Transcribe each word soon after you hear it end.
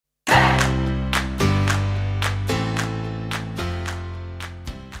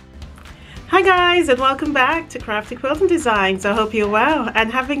Hi guys, and welcome back to Crafty Quilting Designs. I hope you're well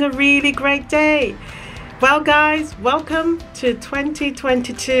and having a really great day. Well guys, welcome to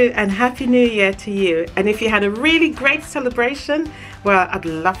 2022 and Happy New Year to you. And if you had a really great celebration, well, I'd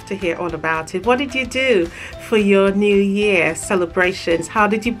love to hear all about it. What did you do for your New Year celebrations? How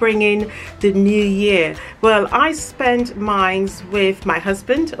did you bring in the new year? Well, I spent mine with my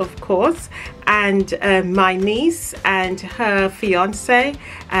husband, of course, and my niece and her fiance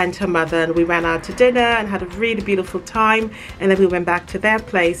and her mother, and we went out to dinner and had a really beautiful time, and then we went back to their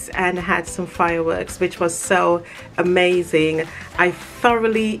place and had some fireworks, which was so amazing. I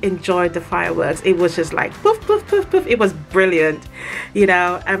thoroughly enjoyed the fireworks. It was just like poof poof poof poof. It was brilliant, you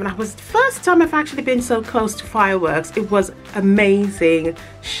know. And it was the first time I've actually been so close to fireworks. It was amazing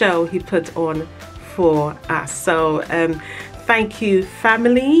show he put on for us. So thank you,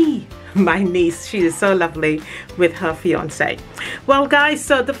 family. My niece, she is so lovely with her fiance. Well guys,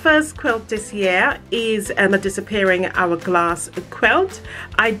 so the first quilt this year is a disappearing hourglass quilt.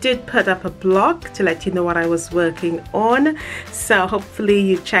 I did put up a blog to let you know what I was working on, so hopefully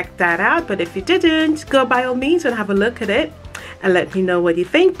you checked that out. But if you didn't, go by all means and have a look at it and let me know what you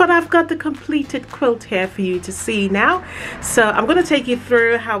think. But I've got the completed quilt here for you to see now, so I'm going to take you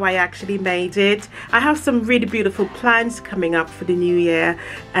through how I actually made it. I have some really beautiful plans coming up for the new year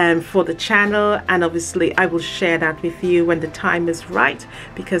for the channel, and obviously I will share that with you when the time is right,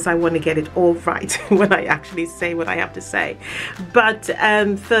 because I want to get it all right when I actually say what I have to say. But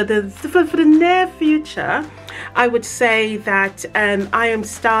for the near future, I would say that I am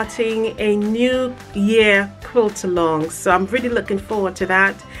starting a new year quilt along, so I'm really looking forward to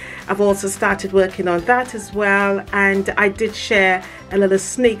that. I've also started working on that as well, and I did share a little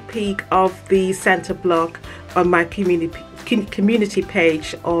sneak peek of the center block on my community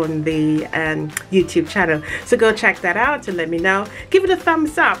page on the YouTube channel, so go check that out and let me know. Give it a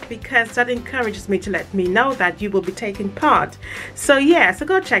thumbs up, because that encourages me to let me know that you will be taking part. So yeah, so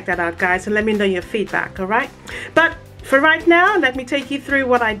go check that out guys, and let me know your feedback. All right, but for right now, let me take you through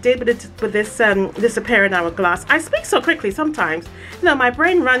what I did with this disappearing hourglass. I speak so quickly sometimes, you know, my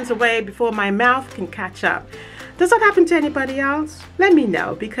brain runs away before my mouth can catch up. Does that happen to anybody else? Let me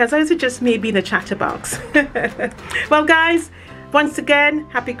know, because is it just me being a chatterbox? Well guys, once again,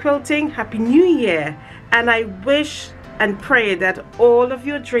 happy quilting, happy new year, and I wish and pray that all of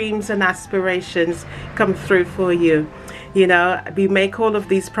your dreams and aspirations come through for you. You know, we make all of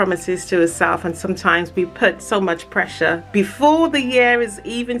these promises to ourselves, and sometimes we put so much pressure before the year is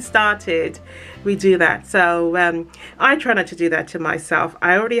even started. We do that. So I try not to do that to myself.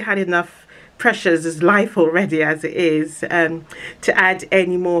 I already had enough pressures as life already as it is, to add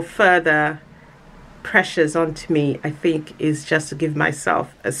any more further pressures onto me, I think, is just to give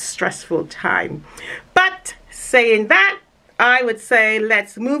myself a stressful time. But saying that, I would say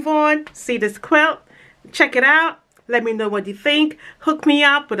let's move on. See this quilt, check it out, let me know what you think. Hook me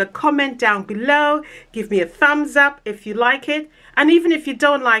up with a comment down below. Give me a thumbs up if you like it, and even if you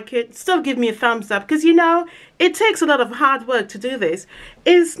don't like it, still give me a thumbs up, because you know it takes a lot of hard work to do this.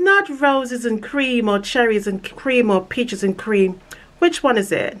 It's not roses and cream, or cherries and cream, or peaches and cream. Which one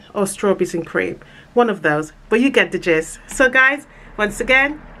is it? Or strawberries and cream? One of those, but you get the gist. So guys, once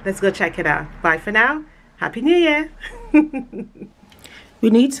again, let's go check it out. Bye for now. Happy New Year. We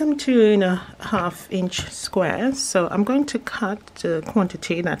need some 2.5 inch squares, so I'm going to cut the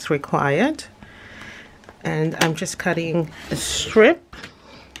quantity that's required, and I'm just cutting a strip,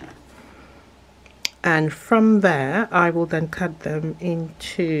 and from there I will then cut them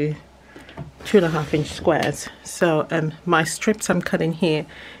into 2.5 inch squares. So my strips I'm cutting here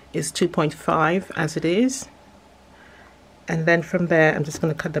is 2.5 as it is, and then from there I'm just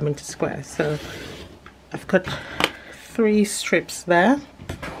going to cut them into squares. So I've cut 3 strips there,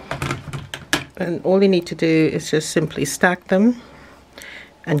 and all you need to do is just simply stack them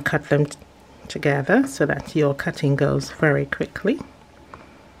and cut them together so that your cutting goes very quickly.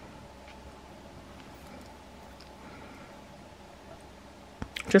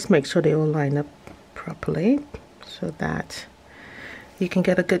 Just make sure they all line up properly so that you can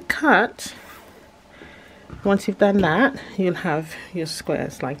get a good cut. Once you've done that, you'll have your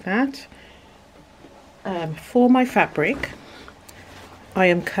squares like that. For my fabric, I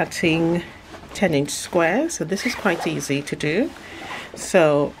am cutting 10-inch squares, so this is quite easy to do.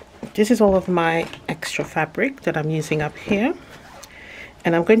 So this is all of my extra fabric that I'm using up here,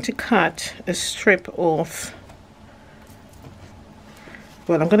 and I'm going to cut a strip off.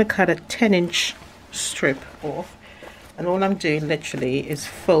 Well, I'm going to cut a 10-inch strip off, and all I'm doing literally is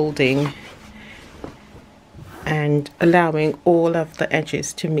folding and allowing all of the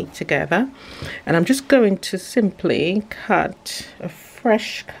edges to meet together, and I'm just going to simply cut a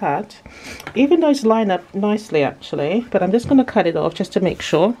fresh cut, even though it's lined up nicely actually, but I'm just going to cut it off just to make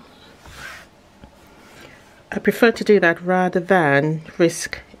sure. I prefer to do that rather than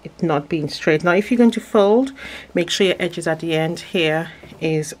risk it not being straight. Now if you're going to fold, make sure your edges at the end here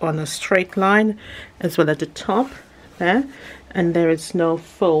is on a straight line, as well as the top there, and there is no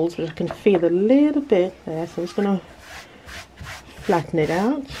folds, which I can feel a little bit there, so I'm just going to flatten it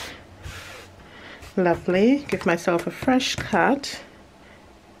out. Lovely. Give myself a fresh cut.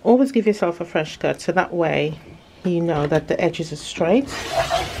 Always give yourself a fresh cut, so that way you know that the edges are straight.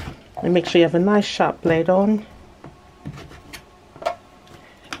 And make sure you have a nice sharp blade on,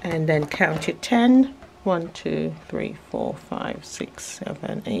 and then count your 10. 1 2 3 4 5 6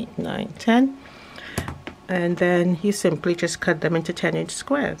 7 8 9 10, and then you simply just cut them into 10-inch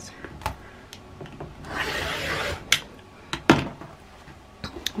squares.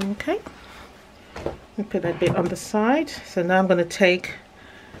 Okay, and put that bit on the side. So now I'm going to take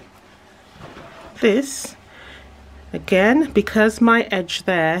this again, because my edge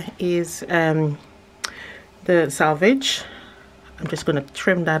there is the selvage. I'm just going to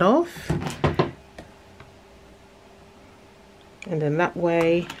trim that off, and then that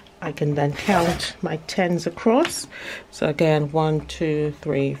way I can then count my 10s across. So again, 1 2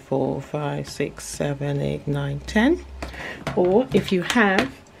 3 4 5 6 7 8 9 10. Or if you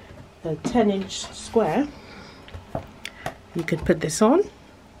have a 10-inch square, you could put this on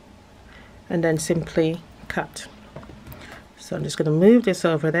and then simply cut. So I'm just going to move this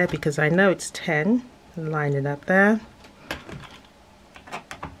over there because I know it's 10, and line it up there.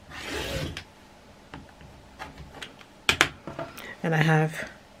 And I have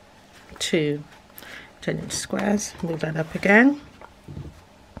 2 10-inch squares. Move that up again.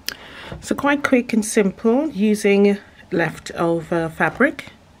 So quite quick and simple, using leftover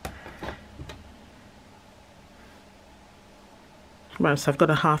fabric. Right, so I've got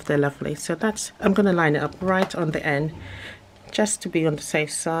a half there. Lovely. So that's, I'm going to line it up right on the end just to be on the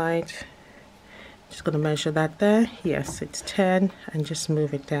safe side. Just going to measure that there. Yes, it's 10, and just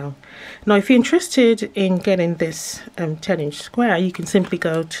move it down. Now if you're interested in getting this 10-inch square, you can simply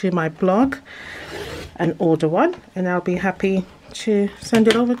go to my blog and order one, and I'll be happy to send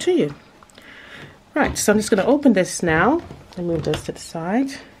it over to you. Right, so I'm just going to open this now and move this to the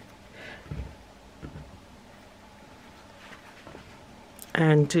side,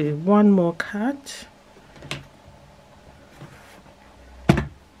 and do one more cut.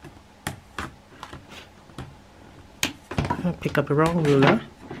 I'll pick up a wrong ruler.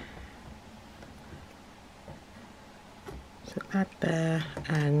 So that there,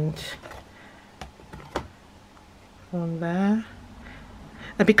 and on there.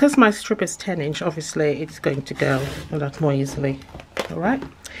 And because my strip is 10-inch, obviously it's going to go a lot more easily. Alright,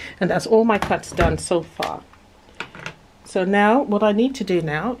 and that's all my cuts done so far. So now what I need to do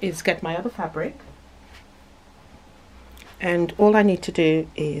now is get my other fabric, and all I need to do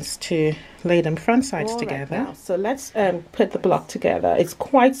is to lay them front sides together. Now, so let's put the block together. It's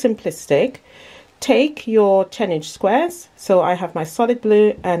quite simplistic. Take your 10-inch squares. So I have my solid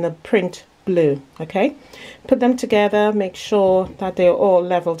blue and a print blue. Okay, put them together, make sure that they're all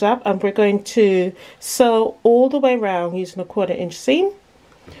leveled up, and we're going to sew all the way around using a 1/4-inch seam.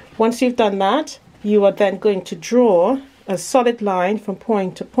 Once you've done that, you are then going to draw a solid line from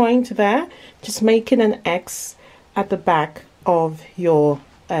point to point there, just making an X at the back of your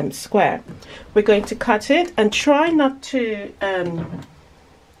square. We're going to cut it, and try not to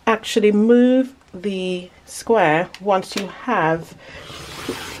actually move the square once you have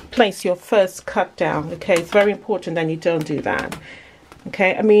placed your first cut down. Okay, it's very important that you don't do that.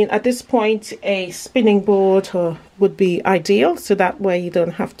 Okay, I mean at this point a spinning board would be ideal, so that way you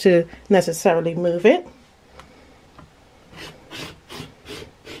don't have to necessarily move it.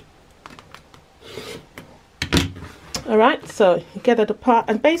 Alright, so you get it apart,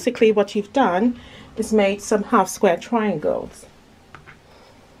 and basically what you've done is made some half square triangles.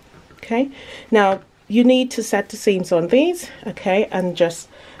 Okay, now you need to set the seams on these, okay, and just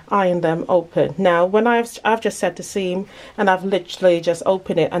iron them open. Now when I've just set the seam, and I've literally just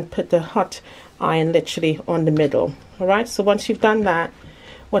opened it and put the hot iron literally on the middle. Alright, so once you've done that,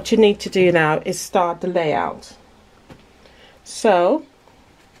 what you need to do now is start the layout. So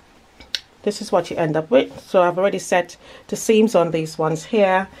this is what you end up with. So I've already set the seams on these ones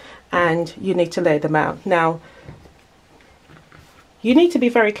here, and you need to lay them out. Now you need to be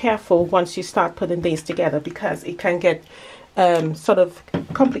very careful once you start putting these together, because it can get sort of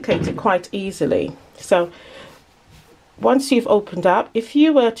complicated quite easily. So once you've opened up, if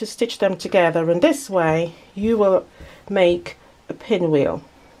you were to stitch them together in this way, you will make a pinwheel.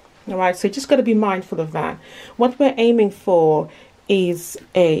 All right, so you just got to be mindful of that. What we're aiming for is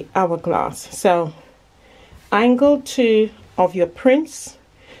a hourglass. So angle 2 of your prints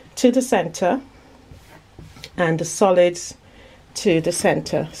to the center and the solids to the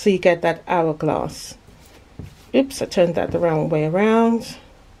center, so you get that hourglass. Oops, I turned that the wrong way around.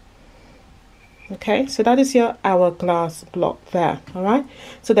 Okay, so that is your hourglass block there. All right,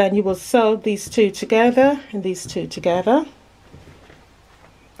 so then you will sew these two together and these two together,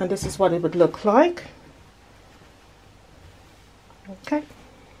 and this is what it would look like. Okay,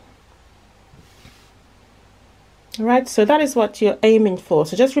 all right, so that is what you're aiming for.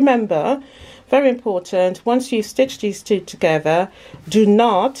 So just remember, very important, once you stitch these two together, do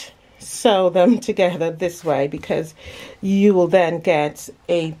not sew them together this way, because you will then get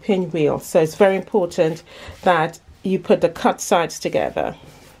a pinwheel. So it's very important that you put the cut sides together,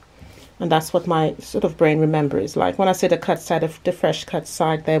 and that's what my sort of brain remember is like when I say the cut side, of the fresh cut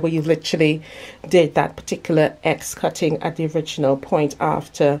side there, where you literally did that particular X cutting at the original point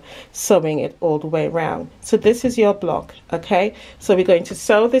after sewing it all the way around. So this is your block. Okay, so we're going to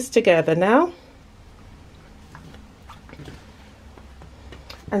sew this together now,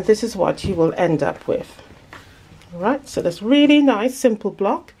 and this is what you will end up with. All right, so this really nice simple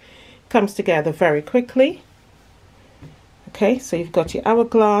block comes together very quickly. Okay, so you've got your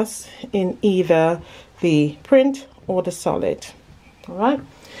hourglass in either the print or the solid. All right,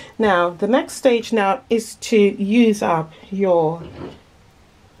 now the next stage now is to use up your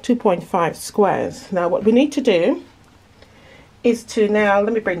 2.5 squares. Now what we need to do is to now,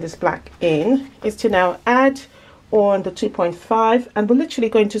 let me bring this black in, is to now add on the 2.5, and we're literally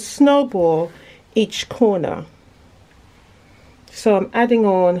going to snowball each corner. So I'm adding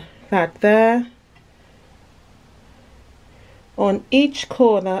on that there. On each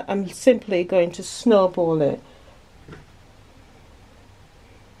corner, I'm simply going to snowball it.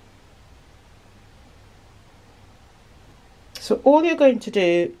 So all you're going to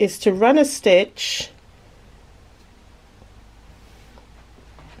do is to run a stitch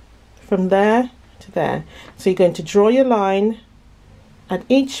from there to there. So you're going to draw your line at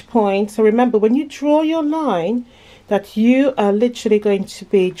each point. So remember, when you draw your line, that you are literally going to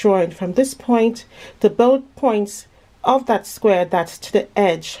be drawing from this point to both points of that square that's to the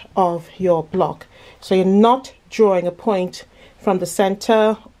edge of your block. So you're not drawing a point from the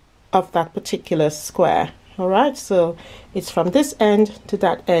center of that particular square. All right, so it's from this end to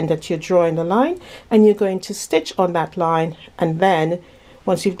that end that you're drawing the line, and you're going to stitch on that line, and then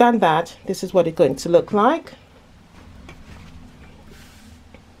once you've done that, this is what it's going to look like.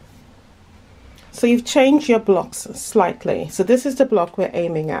 So you've changed your blocks slightly. So this is the block we're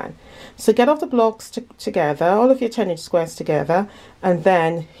aiming at. So get all the blocks together, all of your 10-inch squares together, and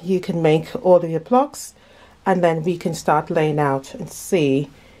then you can make all of your blocks, and then we can start laying out and see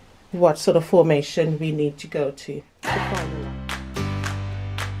what sort of formation we need to go to finalize.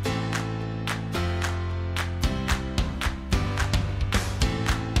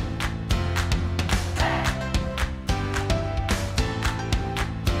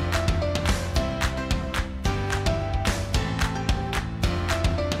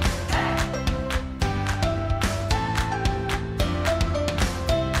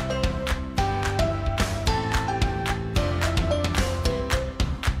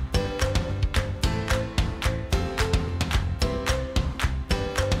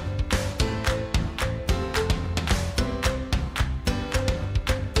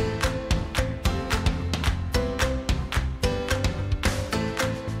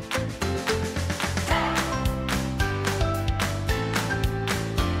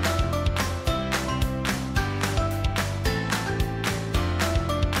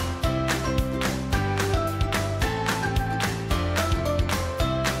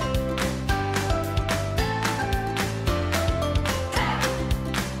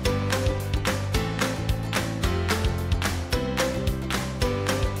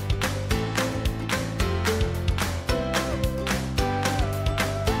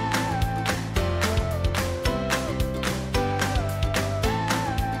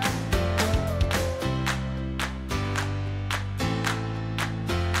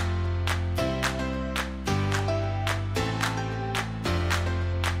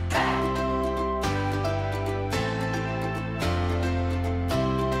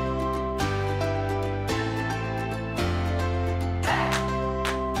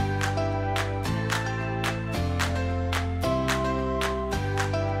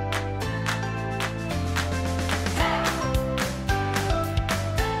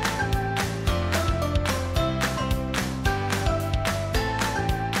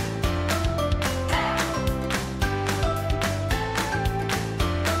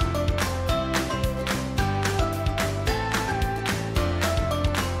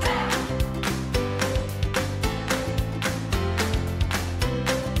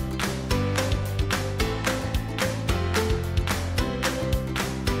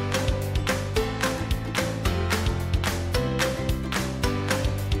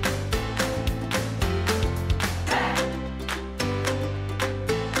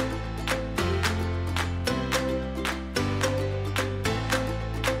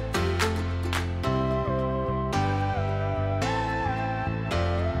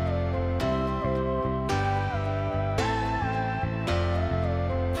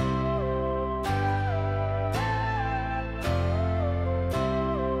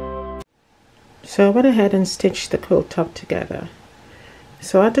 So I went ahead and stitched the quilt top together.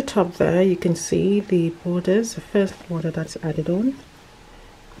 So at the top there you can see the borders, the first border that's added on,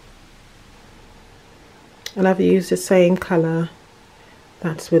 and I've used the same color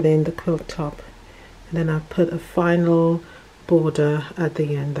that's within the quilt top, and then I've put a final border at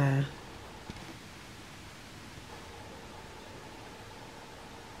the end there.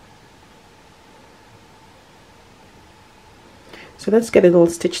 So let's get it all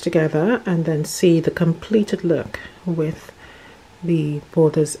stitched together and then see the completed look with the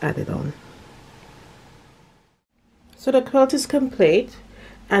borders added on. So the quilt is complete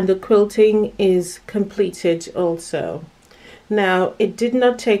and the quilting is completed also. Now it did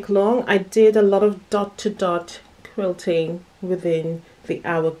not take long. I did a lot of dot to dot quilting within the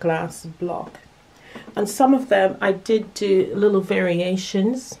hourglass block, and some of them I did do little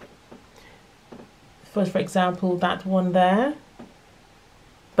variations. For example, that one there,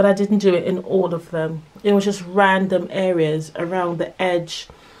 but I didn't do it in all of them. It was just random areas around the edge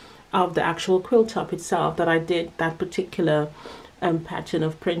of the actual quilt top itself that I did that particular pattern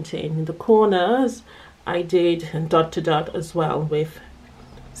of printing. In the corners I did dot to dot as well with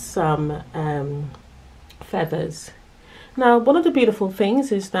some feathers. Now one of the beautiful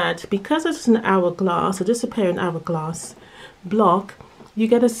things is that because it's an hourglass, a disappearing hourglass block, you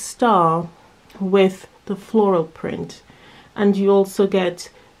get a star with the floral print, and you also get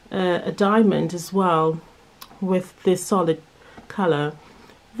a diamond as well with this solid color.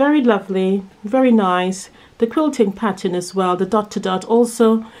 Very lovely, very nice. The quilting pattern as well, the dot to dot,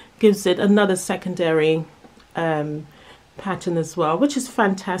 also gives it another secondary pattern as well, which is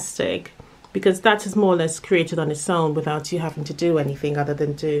fantastic, because that is more or less created on its own without you having to do anything other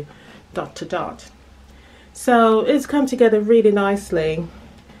than do dot to dot. So it's come together really nicely.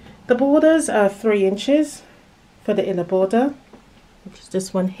 The borders are 3 inches for the inner border, which is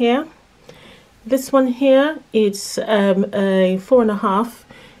this one here. This one here is a 4.5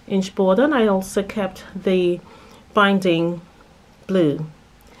 inch border, and I also kept the binding blue.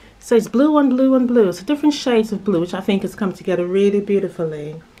 So it's blue on blue on blue, so different shades of blue, which I think has come together really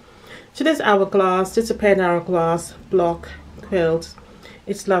beautifully. So this hourglass, this is a pen hourglass block quilt.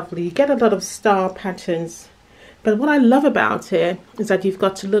 It's lovely. You get a lot of star patterns, but what I love about it is that you've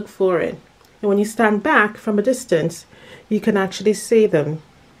got to look for it, and when you stand back from a distance you can actually see them.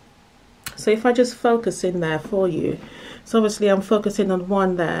 So if I just focus in there for you, so obviously I'm focusing on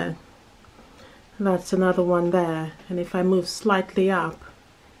one there, that's another one there, and if I move slightly up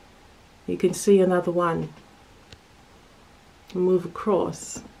you can see another one, move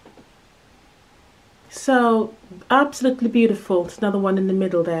across. So absolutely beautiful. It's another one in the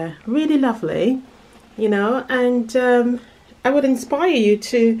middle there, really lovely, you know. And I would inspire you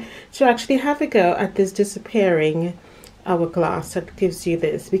to actually have a go at this disappearing hourglass that gives you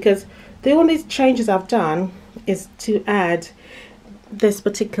this, because the only changes I've done is to add this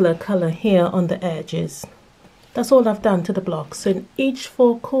particular color here on the edges. That's all I've done to the block. So in each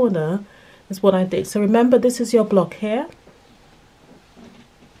 4 corner is what I did. So remember, this is your block here,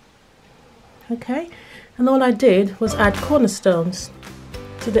 okay, and all I did was add cornerstones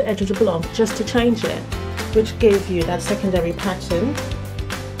to the edge of the block just to change it, which gave you that secondary pattern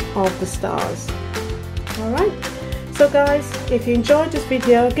of the stars. All right. So guys, if you enjoyed this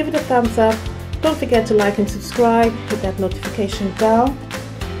video, give it a thumbs up. Don't forget to like and subscribe, hit that notification bell,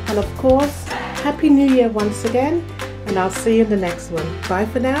 and of course, Happy New Year once again, and I'll see you in the next one. Bye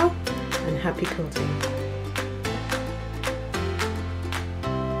for now, and happy quilting.